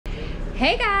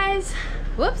Hey guys,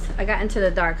 whoops, I got into the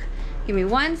dark. Give me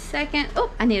 1 second. Oh,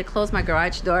 I need to close my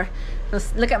garage door.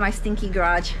 Let's look at my stinky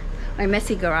garage, my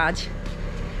messy garage.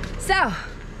 So,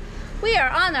 we are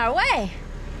on our way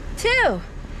to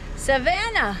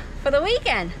Savannah for the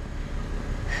weekend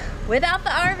without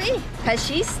the RV because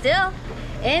she's still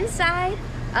inside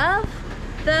of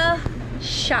the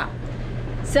shop.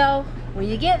 So, when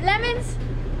you get lemons,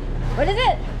 what is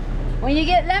it? When you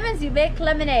get lemons, you make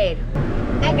lemonade.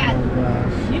 I got,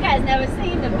 you guys never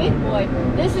seen the big boy.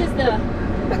 This is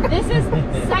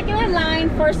second in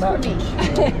line, first for me.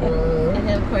 And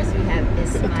then of course we have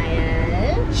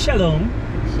Ismael. Shalom.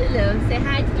 Shalom. Say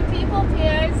hi to the people,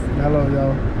 Piers. Hello,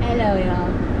 y'all. Hello, y'all.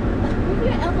 Move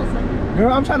your elbows up.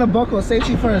 Girl, I'm trying to buckle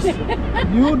safety first.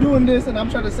 You doing this and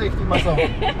I'm trying to safety myself.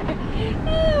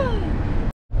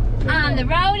 On the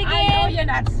road again. I know you're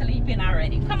not sleeping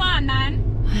already. Come on, man.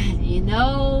 You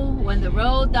know, when the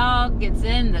road dog gets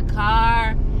in the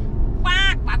car,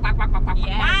 quack, quack, quack, quack, quack, quack,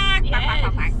 Yes, quack, quack,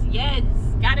 quack, quack. yes.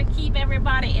 Gotta keep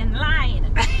everybody in line.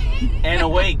 And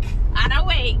awake. And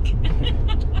awake.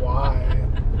 Why?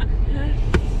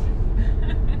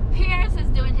 Piers is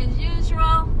doing his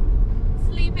usual,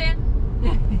 sleeping.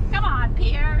 Come on,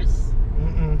 Piers.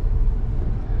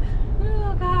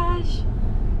 Oh gosh.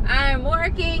 I'm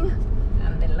working.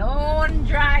 And the lone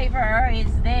driver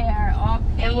is there, all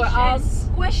patient. And we're all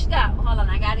squished up. Hold on,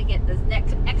 I gotta get this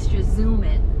next extra zoom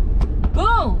in.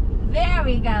 Boom! There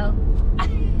we go.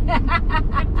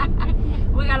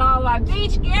 We got all our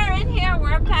beach gear in here.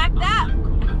 We're packed up.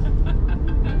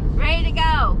 Ready to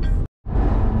go.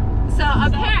 So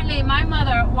apparently my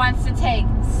mother wants to take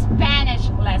Spanish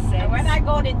lessons. And when I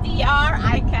go to DR,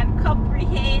 I can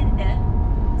comprehend.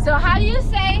 So how do you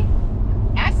say?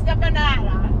 Hasta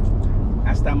banana.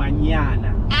 Hasta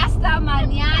mañana. Hasta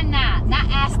mañana. Not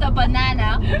hasta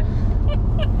banana.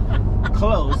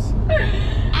 Close.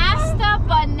 Hasta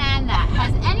banana.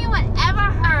 Has anyone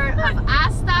ever heard of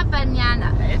hasta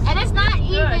banana? And it's not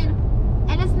even,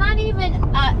 and it's not even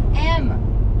a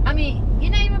M. I mean,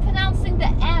 you're not even pronouncing the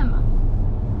M.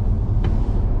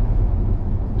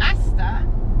 Hasta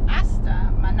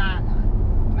banana.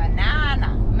 Banana.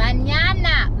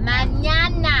 Mañana,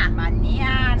 mañana.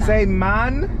 Mañana. Say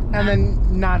man and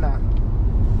then nana.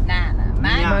 Nana.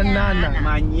 Manana.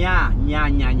 Mañana. Nya,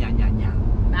 nya, nya, nya, nya.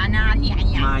 Banana.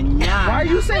 Mañana. Why are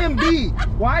you saying B?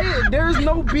 Why? There's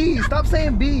no B. Stop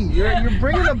saying B. You're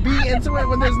bringing a B into it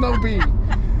when there's no B.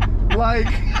 Like,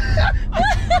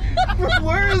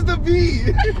 where is the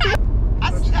B?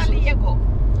 Hasta luego.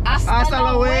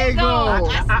 Hasta luego.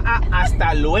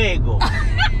 Hasta luego.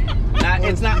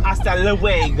 It's not hasta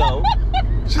luego.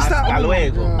 Hasta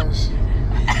luego. Oh my gosh.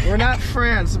 We're not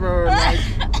France, bro. Like,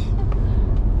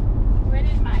 Where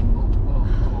did my book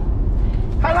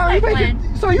go? how long you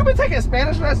been? So you've been taking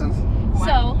Spanish lessons?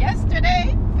 So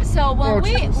Yesterday. So when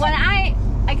Jesus. when I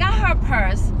got her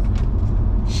purse,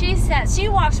 she said she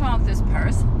walks around with this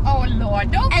purse. Oh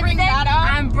Lord, don't And bring then that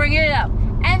up. I'm bringing it up,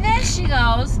 and then she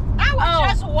goes, I was "Oh,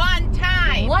 just one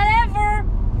time. whatever.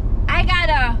 I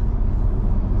gotta,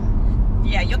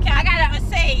 Yeah, you can't even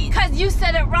say it. cause you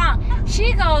said it wrong."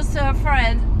 She goes to her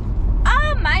friend.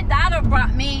 "Oh, my daughter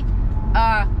brought me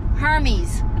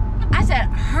Hermes." I said,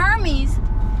 "Hermes?"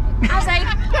 I was like,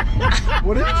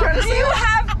 What are you trying to "Do say? you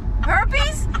have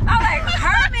herpes?" I'm like,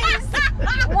 "Hermes?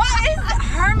 What is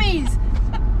Hermes?"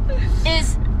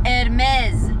 It's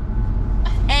Hermes.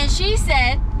 And she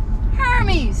said,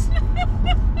 "Hermes."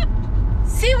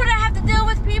 See what I have to deal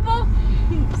with, people?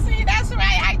 See, that's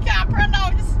right. I can't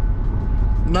pronounce.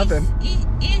 Nothing.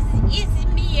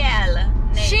 Ismael.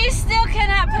 She still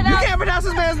cannot You pronounce. can't pronounce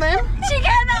this man's name? She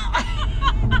cannot.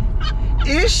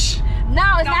 Ish? No,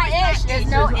 it's not Ish. it's not There's Ish.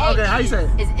 no H. Okay, how you say it?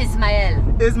 It's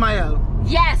Ismael. Ismael.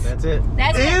 Yes. That's it.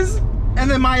 That's it. Is and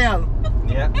then Mael.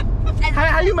 Yeah.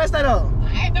 How you mess that up?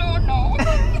 I don't know.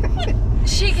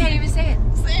 She can't even say it.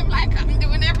 Seem like I'm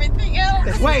doing everything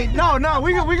else. Wait, no,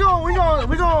 we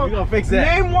gonna fix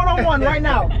that. Name 101 right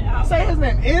now. Say his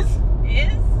name. Is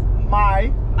Is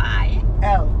my my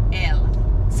L. L.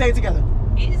 Say it together.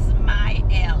 Is my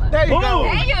L. There you Boom. go.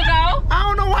 There you go. I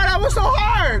don't know why that was so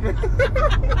hard.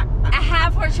 I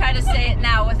have her try to say it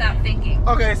now without thinking.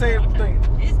 Okay, say it.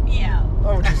 Is me L.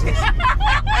 Oh Jesus.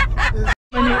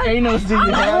 How many anals do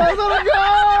you have? Oh my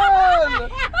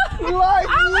God! Like,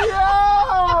 I'm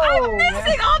yo!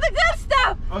 missing all the good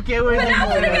stuff. Okay, wait.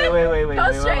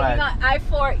 Go straight. You got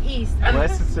I-4 East.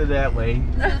 West to that way.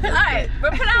 All right,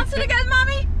 but pronounce it again,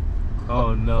 mommy.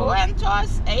 Oh no.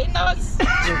 Cuentos, anos,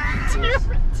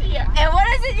 tia. And what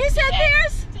is it you said,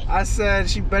 Pierce? I said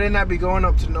she better not be going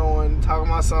up to no one talking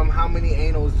about something. How many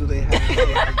anals do they have?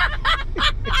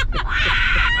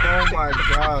 Oh my my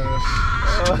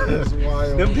gosh. That's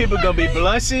wild. Them people gonna be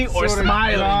blushing or Swear to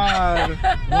smiling. God.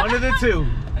 One of the two.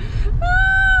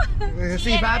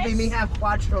 See, papi, me have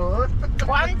cuatro.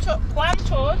 ¿Cuántos?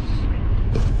 ¿Cuántos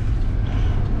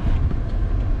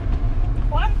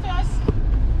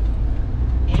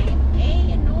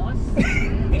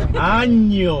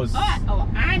Años.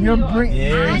 You're bringing.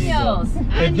 Yes.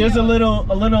 Años. If there's a little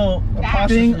thing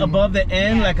Apostrophe. above the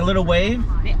N, like a little wave,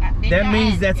 that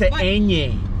means that's an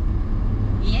añe.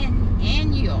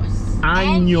 Años.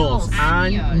 Años.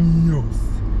 Años.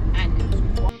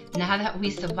 Años. Now that we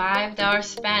survived our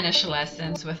Spanish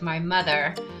lessons with my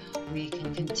mother, we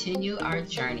can continue our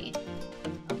journey.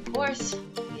 Of course,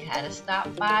 we had to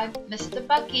stop by Mr.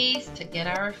 Bucky's to get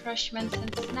our refreshments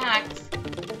and snacks.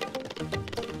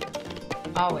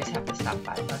 Always have to stop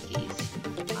by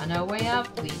Bucky's. On our way up,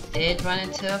 we did run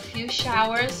into a few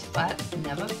showers, but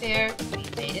never fear, we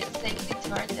made it safely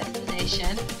to our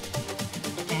destination.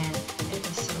 And it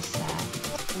was so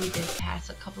sad. We did pass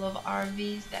a couple of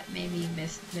RVs that made me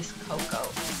miss CoCo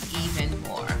even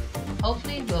more.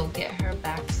 Hopefully we'll get her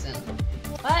back soon.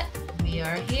 But we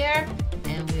are here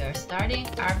and we are starting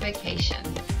our vacation.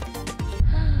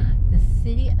 The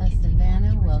city of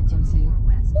Savannah welcomes you.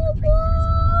 Woo-woo!